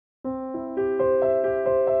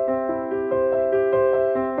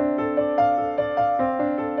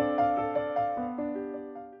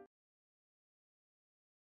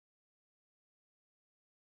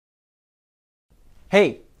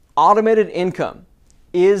Hey, automated income.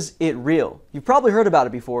 Is it real? You've probably heard about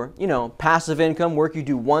it before. You know, passive income, work you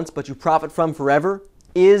do once but you profit from forever.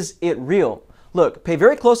 Is it real? Look, pay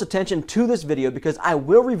very close attention to this video because I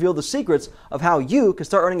will reveal the secrets of how you can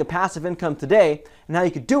start earning a passive income today and how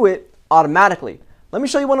you can do it automatically. Let me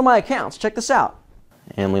show you one of my accounts. Check this out.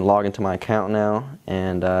 And we log into my account now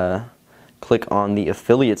and click on the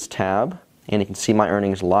affiliates tab and you can see my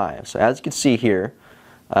earnings live. So as you can see here,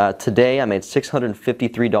 today I made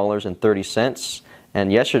 $653.30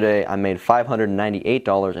 and yesterday I made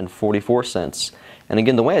 $598.44. And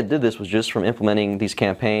again, the way I did this was just from implementing these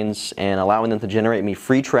campaigns and allowing them to generate me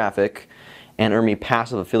free traffic and earn me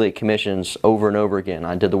passive affiliate commissions over and over again.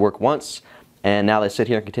 I did the work once and now they sit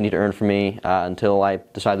here and continue to earn for me until I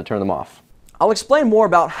decide to turn them off. I'll explain more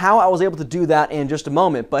about how I was able to do that in just a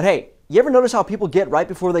moment, but hey, you ever notice how people get right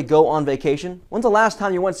before they go on vacation? When's the last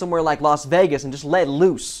time you went somewhere like Las Vegas and just let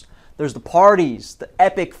loose? There's the parties, the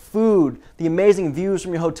epic food, the amazing views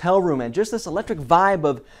from your hotel room, and just this electric vibe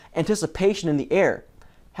of anticipation in the air.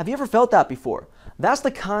 Have you ever felt that before? That's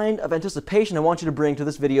the kind of anticipation I want you to bring to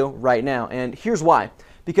this video right now, and here's why.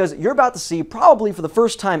 Because you're about to see, probably for the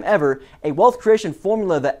first time ever, a wealth creation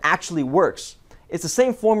formula that actually works. It's the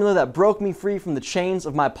same formula that broke me free from the chains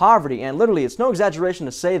of my poverty, and literally, it's no exaggeration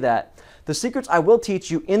to say that. The secrets I will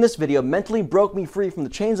teach you in this video mentally broke me free from the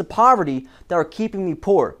chains of poverty that are keeping me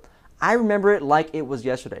poor. I remember it like it was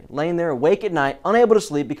yesterday, laying there awake at night, unable to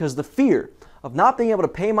sleep because the fear of not being able to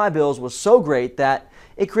pay my bills was so great that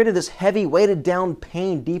it created this heavy, weighted down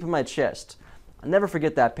pain deep in my chest. I'll never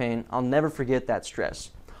forget that pain. I'll never forget that stress.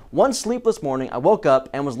 One sleepless morning, I woke up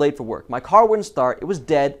and was late for work. My car wouldn't start, it was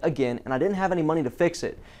dead again, and I didn't have any money to fix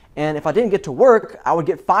it. And if I didn't get to work, I would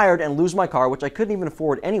get fired and lose my car, which I couldn't even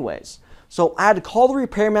afford anyways. So I had to call the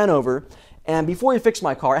repairman over, and before he fixed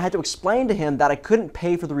my car, I had to explain to him that I couldn't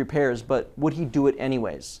pay for the repairs, but would he do it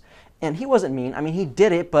anyways? And he wasn't mean. I mean, he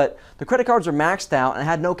did it, but the credit cards are maxed out, and I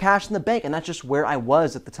had no cash in the bank, and that's just where I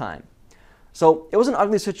was at the time. So it was an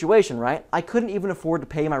ugly situation, right? I couldn't even afford to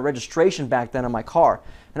pay my registration back then on my car.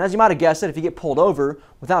 And as you might have guessed it, if you get pulled over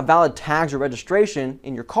without valid tags or registration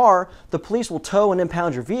in your car, the police will tow and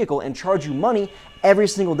impound your vehicle and charge you money every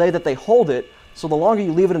single day that they hold it. So the longer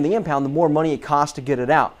you leave it in the impound, the more money it costs to get it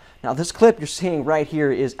out. Now this clip you're seeing right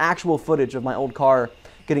here is actual footage of my old car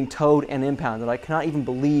getting towed and impounded. I cannot even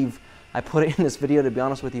believe I put it in this video, to be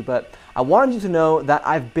honest with you, but I wanted you to know that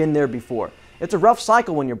I've been there before. It's a rough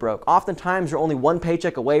cycle when you're broke. Oftentimes, you're only one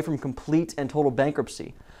paycheck away from complete and total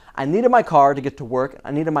bankruptcy. I needed my car to get to work.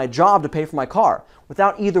 I needed my job to pay for my car.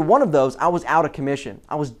 Without either one of those, I was out of commission.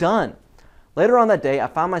 I was done. Later on that day, I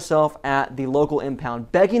found myself at the local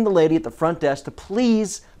impound, begging the lady at the front desk to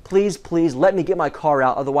please, please, please let me get my car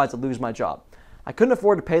out, otherwise I'd lose my job. I couldn't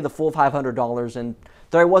afford to pay the full $500, and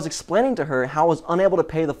there I was explaining to her how I was unable to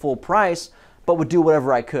pay the full price, but would do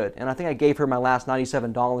whatever I could. And I think I gave her my last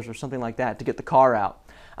 $97 or something like that to get the car out.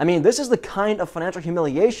 I mean, this is the kind of financial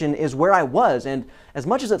humiliation is where I was. And as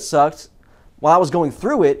much as it sucked while I was going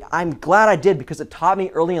through it, I'm glad I did because it taught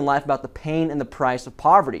me early in life about the pain and the price of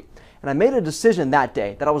poverty. And I made a decision that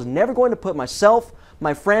day that I was never going to put myself,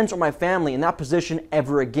 my friends, or my family in that position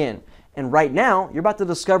ever again. And right now, you're about to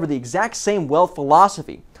discover the exact same wealth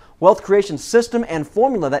philosophy, wealth creation system, and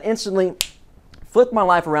formula that instantly flipped my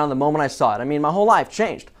life around the moment I saw it. I mean, my whole life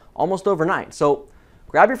changed almost overnight. So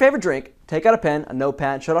grab your favorite drink, take out a pen, a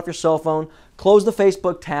notepad, shut off your cell phone, close the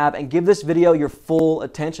Facebook tab, and give this video your full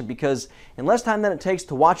attention because in less time than it takes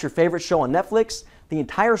to watch your favorite show on Netflix, the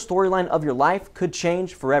entire storyline of your life could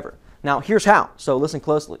change forever. Now, here's how, so listen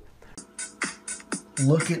closely.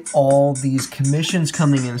 Look at all these commissions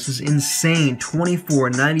coming in. This is insane. 24,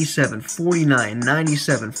 97, 49,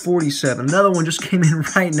 97, 47. Another one just came in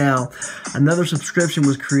right now. Another subscription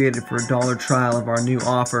was created for a $1 trial of our new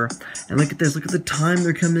offer. And look at this. Look at the time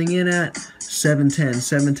they're coming in at. 710,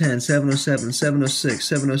 710, 707, 706,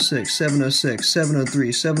 706, 706,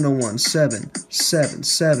 703, 701,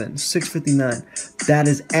 777, 659. That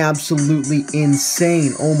is absolutely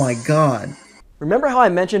insane. Oh my God. Remember how I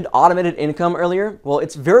mentioned automated income earlier? Well,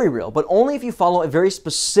 it's very real, but only if you follow a very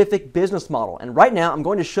specific business model. And right now, I'm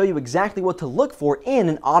going to show you exactly what to look for in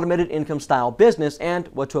an automated income style business and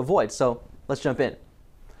what to avoid. So let's jump in.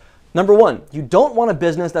 Number one, you don't want a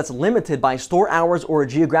business that's limited by store hours or a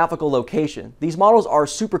geographical location. These models are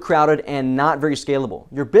super crowded and not very scalable.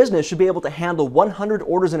 Your business should be able to handle 100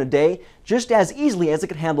 orders in a day just as easily as it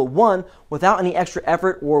could handle one without any extra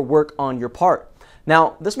effort or work on your part.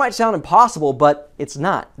 Now, this might sound impossible, but it's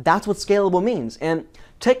not. That's what scalable means. And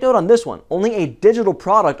take note on this one. Only a digital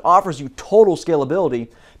product offers you total scalability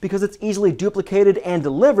because it's easily duplicated and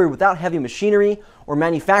delivered without heavy machinery or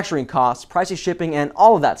manufacturing costs, pricey shipping, and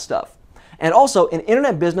all of that stuff. And also, an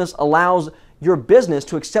internet business allows your business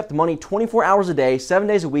to accept money 24 hours a day, 7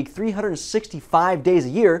 days a week, 365 days a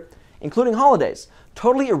year, including holidays.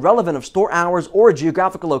 Totally irrelevant of store hours or a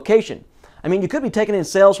geographical location. I mean, you could be taking in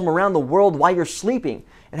sales from around the world while you're sleeping.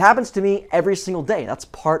 It happens to me every single day. That's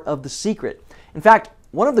part of the secret. In fact,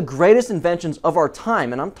 one of the greatest inventions of our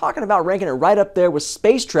time, and I'm talking about ranking it right up there with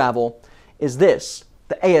space travel, is this,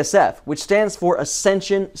 the ASF, which stands for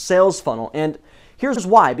Ascension Sales Funnel. And here's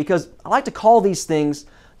why, because I like to call these things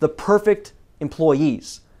the perfect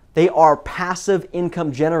employees. They are passive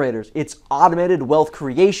income generators. It's automated wealth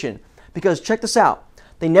creation. Because check this out,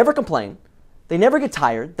 they never complain, they never get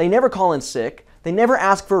tired, they never call in sick, they never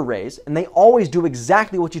ask for a raise, and they always do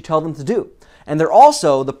exactly what you tell them to do. And they're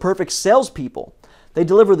also the perfect salespeople. They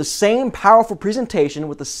deliver the same powerful presentation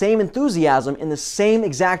with the same enthusiasm in the same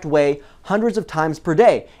exact way hundreds of times per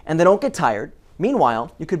day, and they don't get tired.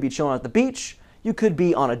 Meanwhile, you could be chilling at the beach, you could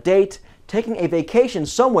be on a date, taking a vacation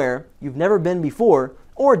somewhere you've never been before,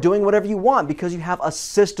 or doing whatever you want because you have a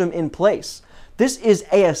system in place. This is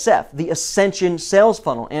ASF, the Ascension Sales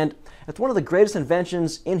Funnel, and it's one of the greatest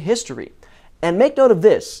inventions in history. And make note of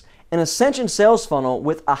this, an Ascension Sales Funnel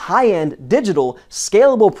with a high-end, digital,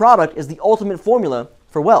 scalable product is the ultimate formula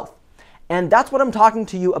for wealth. And that's what I'm talking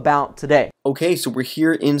to you about today. Okay, so we're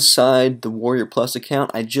here inside the Warrior Plus account.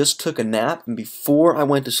 I just took a nap, and before I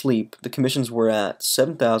went to sleep, the commissions were at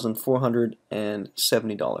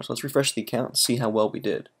 $7,470. Let's refresh the account and see how well we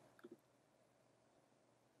did.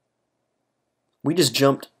 We just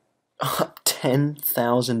jumped up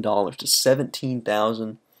 $10,000 to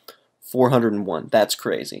 $17,401. That's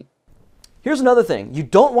crazy. Here's another thing. You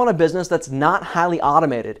don't want a business that's not highly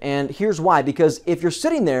automated. And here's why. Because if you're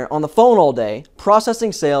sitting there on the phone all day,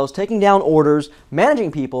 processing sales, taking down orders,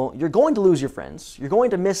 managing people, you're going to lose your friends. You're going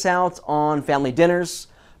to miss out on family dinners,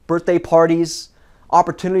 birthday parties,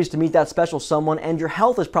 opportunities to meet that special someone, and your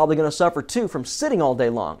health is probably going to suffer too from sitting all day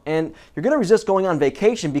long. And you're going to resist going on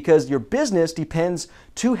vacation because your business depends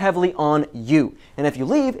too heavily on you. And if you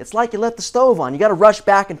leave, it's like you left the stove on. You got to rush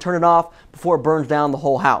back and turn it off before it burns down the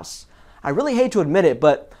whole house. I really hate to admit it,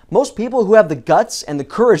 but most people who have the guts and the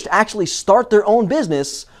courage to actually start their own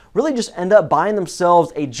business really just end up buying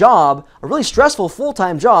themselves a job, a really stressful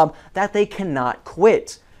full-time job that they cannot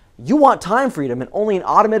quit. You want time freedom, and only an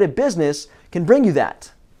automated business can bring you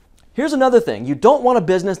that. Here's another thing. You don't want a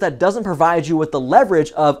business that doesn't provide you with the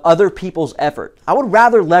leverage of other people's effort. I would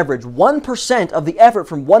rather leverage 1% of the effort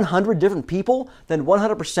from 100 different people than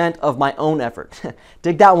 100% of my own effort.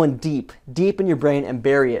 Dig that one deep, deep in your brain and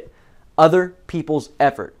bury it. Other people's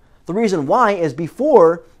effort. The reason why is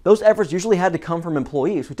before, those efforts usually had to come from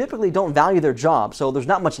employees who typically don't value their job, so there's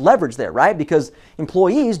not much leverage there, right? Because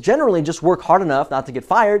employees generally just work hard enough not to get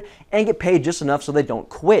fired and get paid just enough so they don't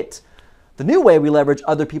quit. The new way we leverage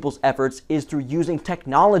other people's efforts is through using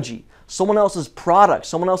technology, someone else's product,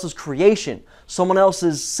 someone else's creation, someone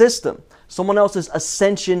else's system, someone else's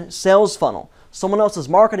ascension sales funnel, someone else's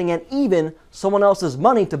marketing, and even someone else's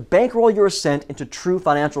money to bankroll your ascent into true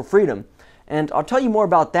financial freedom. And I'll tell you more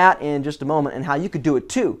about that in just a moment and how you could do it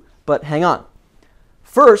too. But hang on.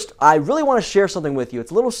 First, I really want to share something with you.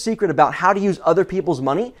 It's a little secret about how to use other people's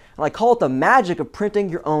money, and I call it the magic of printing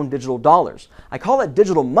your own digital dollars. I call it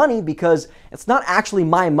digital money because it's not actually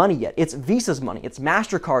my money yet. It's Visa's money. It's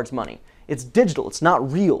MasterCard's money. It's digital. It's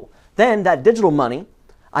not real. Then that digital money,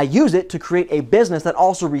 I use it to create a business that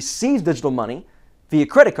also receives digital money via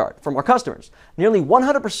credit card from our customers. Nearly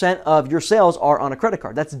 100% of your sales are on a credit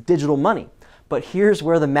card. That's digital money. But here's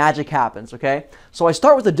where the magic happens, okay? So I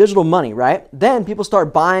start with the digital money, right? Then people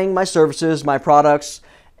start buying my services, my products,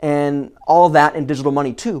 and all of that in digital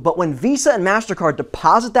money too. But when Visa and MasterCard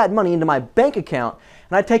deposit that money into my bank account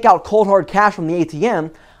and I take out cold hard cash from the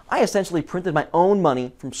ATM, I essentially printed my own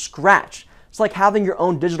money from scratch. It's like having your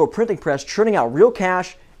own digital printing press churning out real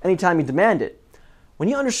cash anytime you demand it. When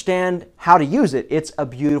you understand how to use it, it's a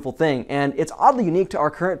beautiful thing, and it's oddly unique to our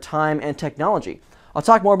current time and technology. I'll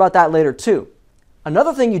talk more about that later too.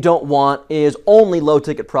 Another thing you don't want is only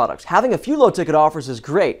low-ticket products. Having a few low-ticket offers is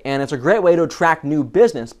great, and it's a great way to attract new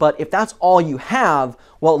business, but if that's all you have,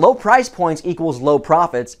 well, low price points equals low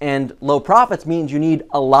profits, and low profits means you need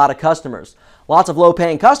a lot of customers. Lots of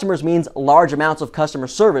low-paying customers means large amounts of customer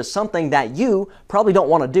service, something that you probably don't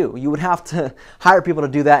want to do. You would have to hire people to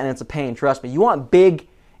do that, and it's a pain, trust me. You want big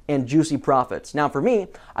and juicy profits. Now for me,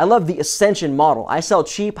 I love the Ascension model. I sell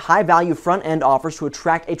cheap, high-value front-end offers to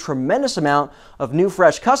attract a tremendous amount of new,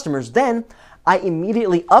 fresh customers. Then I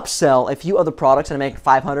immediately upsell a few other products and I make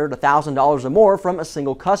 $500, $1,000 or more from a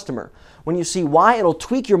single customer. When you see why, it'll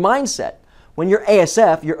tweak your mindset. When your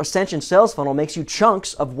ASF, your Ascension sales funnel, makes you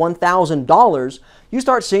chunks of $1,000, you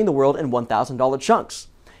start seeing the world in $1,000 chunks.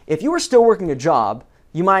 If you were still working a job,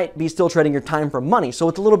 you might be still trading your time for money, so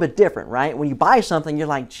it's a little bit different, right? When you buy something, you're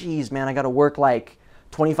like, geez, man, I got to work like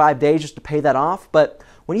 25 days just to pay that off. But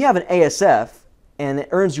when you have an ASF and it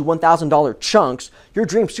earns you $1,000 chunks, your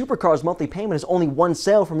dream supercar's monthly payment is only one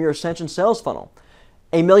sale from your Ascension sales funnel.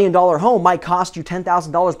 A $1 million home might cost you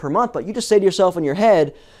 $10,000 per month, but you just say to yourself in your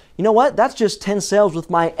head, you know what? That's just 10 sales with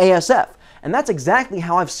my ASF. And that's exactly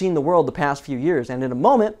how I've seen the world the past few years. And in a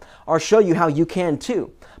moment, I'll show you how you can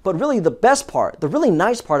too. But really the best part, the really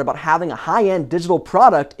nice part about having a high-end digital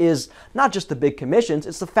product is not just the big commissions,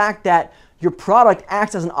 it's the fact that your product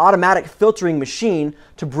acts as an automatic filtering machine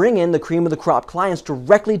to bring in the cream of the crop clients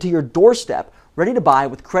directly to your doorstep, ready to buy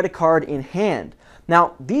with credit card in hand.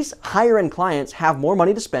 Now, these higher-end clients have more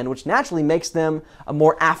money to spend, which naturally makes them a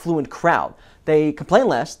more affluent crowd. They complain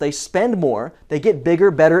less, they spend more, they get bigger,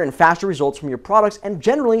 better, and faster results from your products, and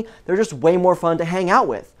generally, they're just way more fun to hang out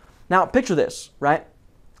with. Now, picture this, right?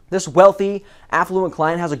 This wealthy, affluent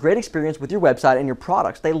client has a great experience with your website and your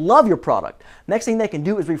products. They love your product. Next thing they can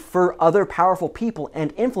do is refer other powerful people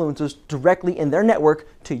and influencers directly in their network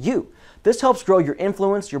to you. This helps grow your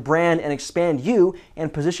influence, your brand, and expand you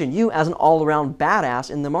and position you as an all-around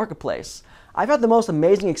badass in the marketplace. I've had the most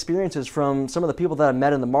amazing experiences from some of the people that I've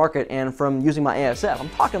met in the market and from using my ASF. I'm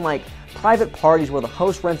talking like private parties where the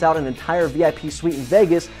host rents out an entire VIP suite in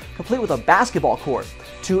Vegas, complete with a basketball court,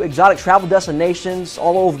 to exotic travel destinations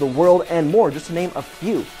all over the world and more, just to name a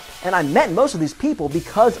few. And I met most of these people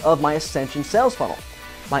because of my Ascension sales funnel,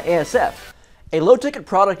 my ASF. A low-ticket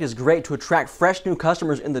product is great to attract fresh new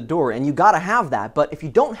customers in the door, and you gotta have that, but if you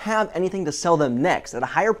don't have anything to sell them next at a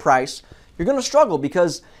higher price, you're gonna struggle,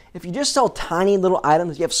 because if you just sell tiny little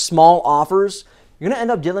items, you have small offers, you're gonna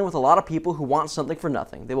end up dealing with a lot of people who want something for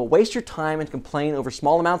nothing. They will waste your time and complain over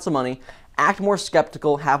small amounts of money, act more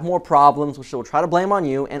skeptical, have more problems, which they will try to blame on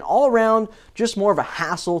you, and all around, just more of a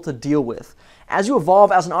hassle to deal with. As you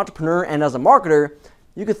evolve as an entrepreneur and as a marketer,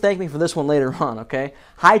 you could thank me for this one later on, okay?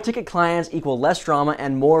 High-ticket clients equal less drama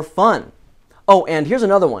and more fun. Oh, and here's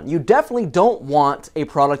another one. You definitely don't want a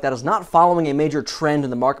product that is not following a major trend in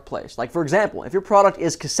the marketplace. Like, for example, if your product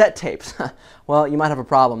is cassette tapes, well, you might have a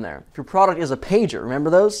problem there. If your product is a pager, remember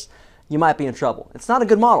those? You might be in trouble. It's not a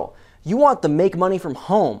good model. You want the make money from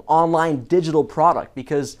home, online, digital product,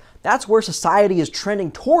 because that's where society is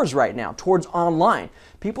trending towards right now, towards online.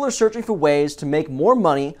 People are searching for ways to make more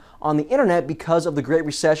money on the internet because of the Great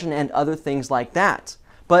Recession and other things like that.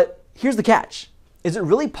 But here's the catch. Is it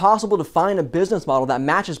really possible to find a business model that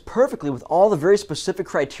matches perfectly with all the very specific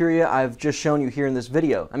criteria I've just shown you here in this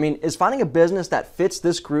video? I mean, is finding a business that fits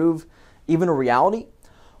this groove even a reality?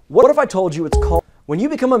 What if I told you it's called... When you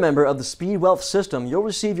become a member of the Speed Wealth system, you'll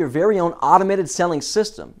receive your very own automated selling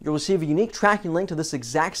system. You'll receive a unique tracking link to this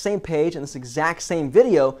exact same page and this exact same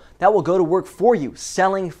video that will go to work for you,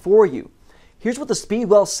 selling for you. Here's what the Speed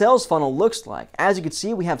Wealth sales funnel looks like. As you can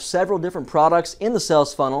see, we have several different products in the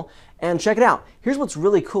sales funnel. And check it out. Here's what's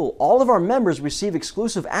really cool. All of our members receive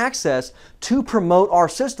exclusive access to promote our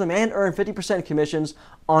system and earn 50% commissions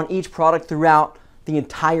on each product throughout the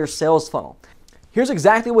entire sales funnel. Here's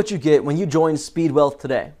exactly what you get when you join Speed Wealth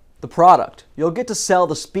today. The product. You'll get to sell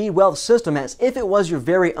the Speed Wealth system as if it was your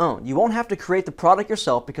very own. You won't have to create the product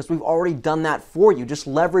yourself because we've already done that for you. Just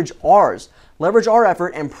leverage ours. Leverage our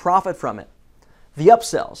effort and profit from it. The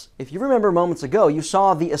upsells. If you remember moments ago, you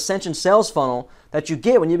saw the Ascension sales funnel that you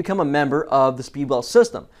get when you become a member of the Speed Wealth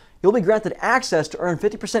system. You'll be granted access to earn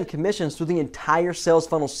 50% commissions through the entire sales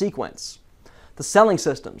funnel sequence. The selling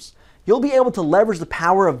systems. You'll be able to leverage the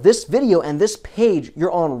power of this video and this page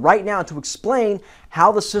you're on right now to explain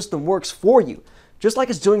how the system works for you, just like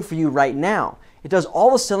it's doing for you right now. It does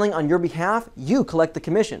all the selling on your behalf. You collect the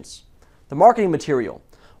commissions. The marketing material.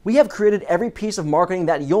 We have created every piece of marketing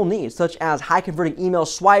that you'll need, such as high-converting email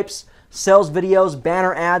swipes, sales videos,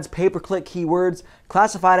 banner ads, pay-per-click keywords,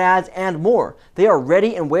 classified ads, and more. They are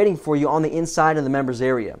ready and waiting for you on the inside of the members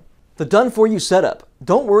area. The done-for-you setup.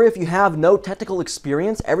 Don't worry if you have no technical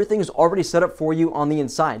experience. Everything is already set up for you on the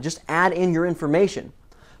inside. Just add in your information.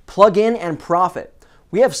 Plug in and profit.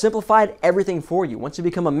 We have simplified everything for you. Once you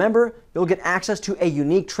become a member, you'll get access to a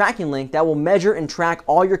unique tracking link that will measure and track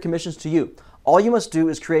all your commissions to you. All you must do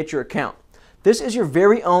is create your account. This is your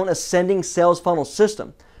very own ascending sales funnel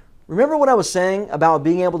system. Remember what I was saying about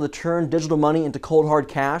being able to turn digital money into cold hard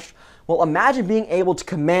cash? Well, imagine being able to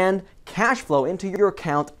command cash flow into your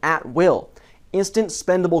account at will. Instant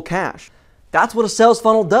spendable cash. That's what a sales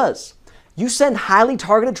funnel does. You send highly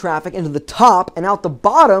targeted traffic into the top, and out the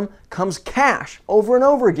bottom comes cash over and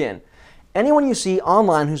over again. Anyone you see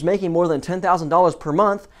online who's making more than $10,000 per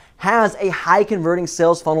month has a high converting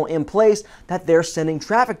sales funnel in place that they're sending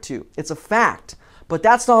traffic to. It's a fact. But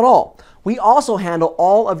that's not all. We also handle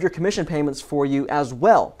all of your commission payments for you as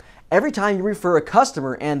well. Every time you refer a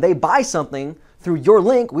customer and they buy something through your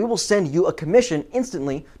link, we will send you a commission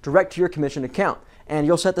instantly direct to your commission account. And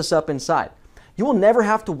you'll set this up inside. You will never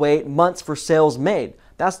have to wait months for sales made.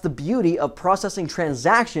 That's the beauty of processing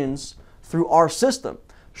transactions through our system.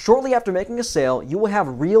 Shortly after making a sale, you will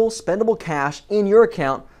have real spendable cash in your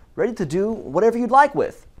account ready to do whatever you'd like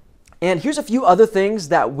with. And here's a few other things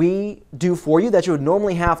that we do for you that you would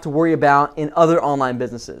normally have to worry about in other online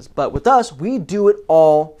businesses. But with us, we do it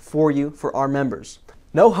all for you, for our members.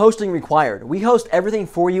 No hosting required. We host everything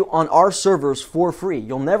for you on our servers for free.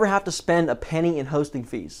 You'll never have to spend a penny in hosting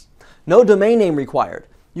fees. No domain name required.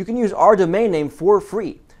 You can use our domain name for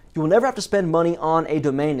free. You will never have to spend money on a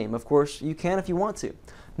domain name. Of course, you can if you want to.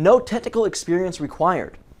 No technical experience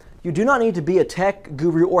required. You do not need to be a tech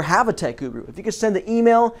guru or have a tech guru. If you can send the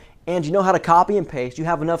email and you know how to copy and paste, you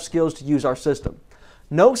have enough skills to use our system.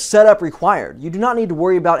 No setup required. You do not need to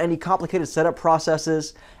worry about any complicated setup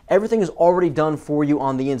processes. Everything is already done for you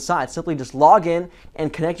on the inside. Simply just log in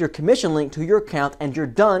and connect your commission link to your account and you're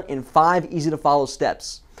done in 5 easy to follow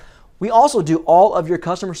steps. We also do all of your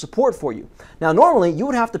customer support for you. Now normally you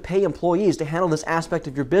would have to pay employees to handle this aspect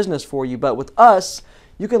of your business for you, but with us,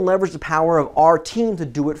 you can leverage the power of our team to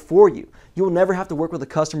do it for you. You will never have to work with a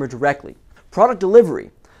customer directly. Product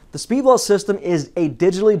delivery. The Speedwell system is a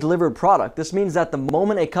digitally delivered product. This means that the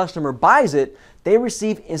moment a customer buys it, they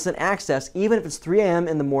receive instant access, even if it's 3 a.m.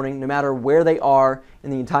 in the morning, no matter where they are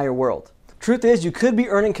in the entire world. Truth is, you could be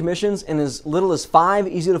earning commissions in as little as 5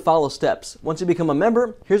 easy to follow steps. Once you become a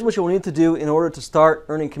member, here's what you'll need to do in order to start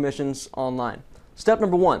earning commissions online. Step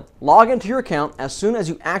number 1, log into your account. As soon as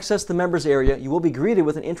you access the members area, you will be greeted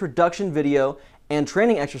with an introduction video and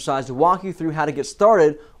training exercise to walk you through how to get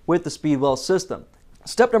started with the Speedwell system.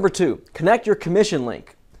 Step number 2, connect your commission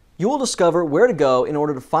link. You will discover where to go in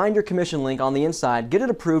order to find your commission link on the inside, get it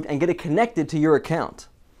approved, and get it connected to your account.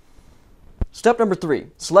 Step number 3,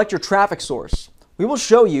 select your traffic source. We will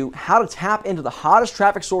show you how to tap into the hottest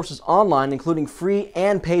traffic sources online, including free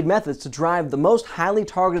and paid methods to drive the most highly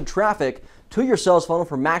targeted traffic to your sales funnel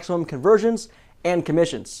for maximum conversions and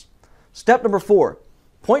commissions. Step number 4,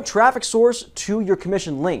 point traffic source to your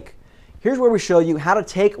commission link. Here's where we show you how to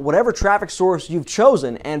take whatever traffic source you've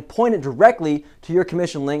chosen and point it directly to your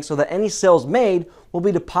commission link so that any sales made will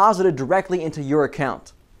be deposited directly into your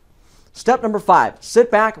account. Step number 5,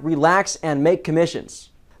 sit back, relax, and make commissions.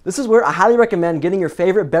 This is where I highly recommend getting your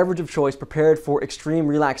favorite beverage of choice prepared for extreme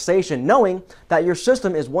relaxation, knowing that your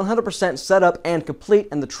system is 100% set up and complete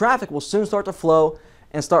and the traffic will soon start to flow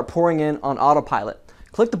and start pouring in on autopilot.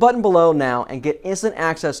 Click the button below now and get instant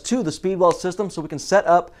access to the Speedwell system so we can set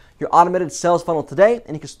up your automated sales funnel today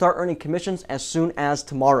and you can start earning commissions as soon as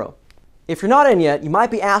tomorrow. If you're not in yet, you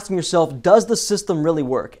might be asking yourself, does the system really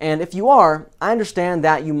work? And if you are, I understand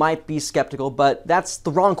that you might be skeptical, but that's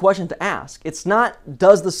the wrong question to ask. It's not,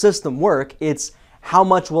 does the system work? It's, how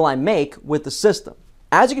much will I make with the system?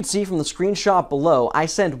 As you can see from the screenshot below, I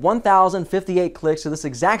sent 1,058 clicks to this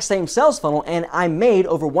exact same sales funnel and I made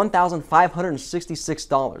over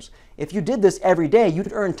 $1,566. If you did this every day,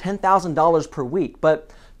 you'd earn $10,000 per week.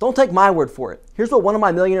 But don't take my word for it. Here's what one of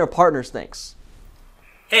my millionaire partners thinks.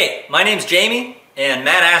 Hey, my name's Jamie, and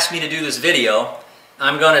Matt asked me to do this video.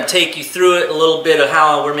 I'm going to take you through it, a little bit of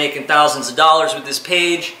how we're making thousands of dollars with this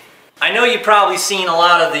page. I know you've probably seen a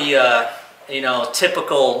lot of the,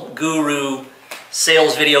 typical guru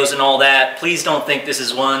sales videos and all that. Please don't think this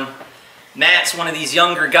is one. Matt's one of these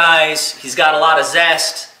younger guys. He's got a lot of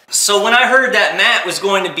zest. So when I heard that Matt was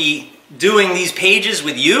going to be doing these pages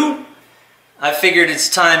with you, I figured it's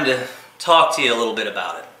time to talk to you a little bit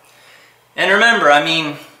about it. And remember, I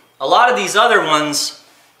mean, a lot of these other ones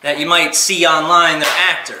that you might see online, they're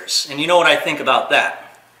actors. And you know what I think about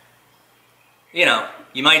that. You know,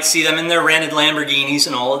 you might see them in their rented Lamborghinis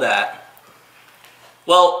and all of that.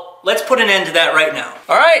 Well, let's put an end to that right now.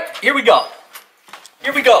 All right, here we go.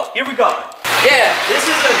 Here we go. Here we go. Yeah, this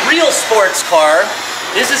is a real sports car.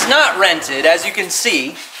 This is not rented, as you can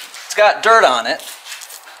see. It's got dirt on it.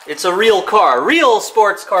 It's a real car. Real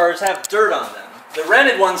sports cars have dirt on them. The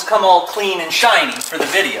rented ones come all clean and shiny for the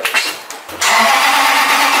videos.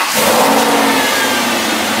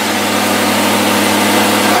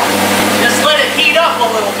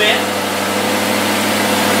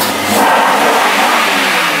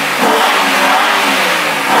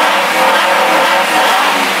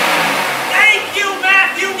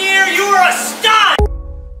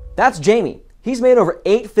 That's Jamie. He's made over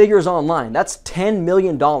 8 figures online. That's $10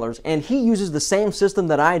 million, and he uses the same system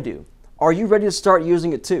that I do. Are you ready to start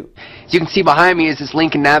using it too? As you can see behind me is this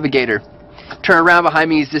Lincoln Navigator. Turn around behind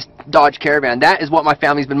me is this Dodge Caravan. That is what my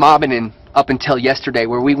family's been mobbing in up until yesterday,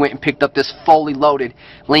 where we went and picked up this fully loaded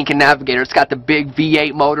Lincoln Navigator. It's got the big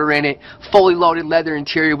V8 motor in it, fully loaded leather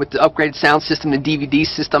interior with the upgraded sound system, the DVD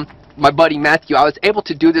system. My buddy Matthew, I was able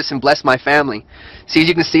to do this and bless my family. See, as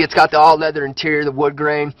you can see, it's got the all leather interior, the wood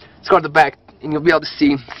grain. Let's go to the back and you'll be able to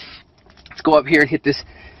see. Let's go up here and hit this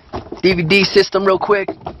DVD system real quick.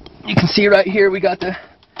 You can see right here we got the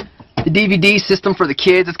DVD system for the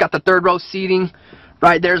kids. It's got the 3rd row seating.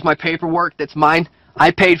 Right there's my paperwork. That's mine. I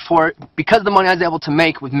paid for it because of the money I was able to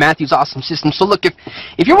make with Matthew's awesome system. So look, if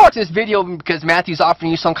you're watching this video because Matthew's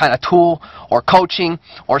offering you some kind of tool or coaching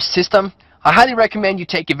or system, I highly recommend you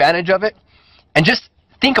take advantage of it and just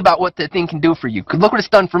think about what the thing can do for you. Because look what it's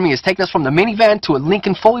done for me. It's taken us from the minivan to a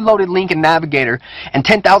Lincoln, fully loaded Lincoln Navigator and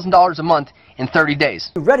 $10,000 a month in 30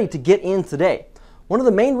 days. Ready to get in today. One of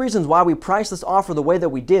the main reasons why we priced this offer the way that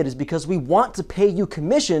we did is because we want to pay you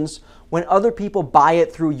commissions when other people buy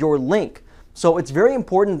it through your link. So it's very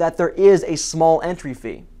important that there is a small entry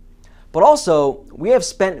fee. But also, we have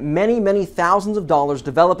spent many thousands of dollars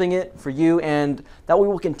developing it for you, and that we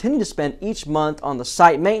will continue to spend each month on the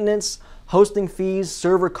site maintenance, hosting fees,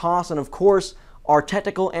 server costs, and of course, our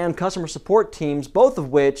technical and customer support teams, both of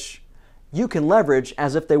which you can leverage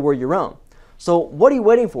as if they were your own. So what are you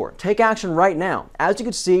waiting for? Take action right now. As you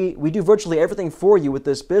can see, we do virtually everything for you with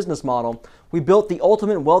this business model. We built the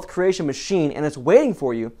ultimate wealth creation machine, and it's waiting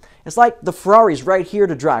for you. It's like the Ferrari's right here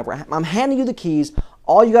to drive. I'm handing you the keys.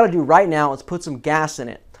 All you got to do right now is put some gas in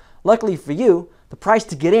it. Luckily for you, the price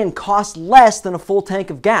to get in costs less than a full tank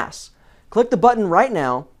of gas. Click the button right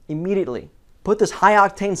now, immediately. Put this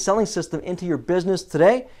high-octane selling system into your business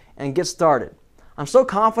today and get started. I'm so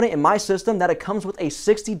confident in my system that it comes with a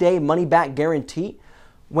 60-day money-back guarantee.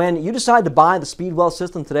 When you decide to buy the Speedwell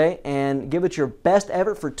system today and give it your best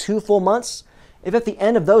effort for 2 full months, if at the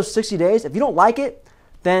end of those 60 days, if you don't like it,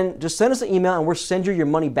 then just send us an email and we'll send you your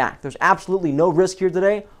money back. There's absolutely no risk here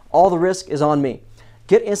today. All the risk is on me.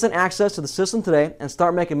 Get instant access to the system today and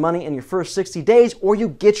start making money in your first 60 days, or you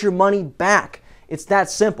get your money back. It's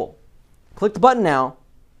that simple. Click the button now,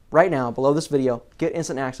 right now, below this video. Get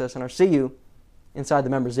instant access, and I'll see you inside the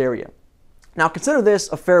members area. Now consider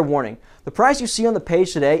this a fair warning. The price you see on the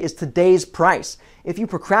page today is today's price. If you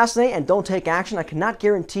procrastinate and don't take action, I cannot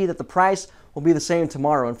guarantee that the price will be the same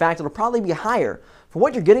tomorrow. In fact, it'll probably be higher. For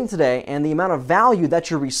what you're getting today and the amount of value that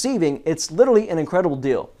you're receiving, it's literally an incredible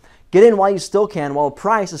deal. Get in while you still can, while the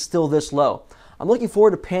price is still this low. I'm looking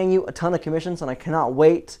forward to paying you a ton of commissions, and I cannot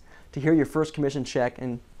wait to hear your first commission check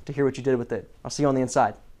and to hear what you did with it. I'll see you on the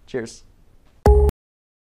inside. Cheers.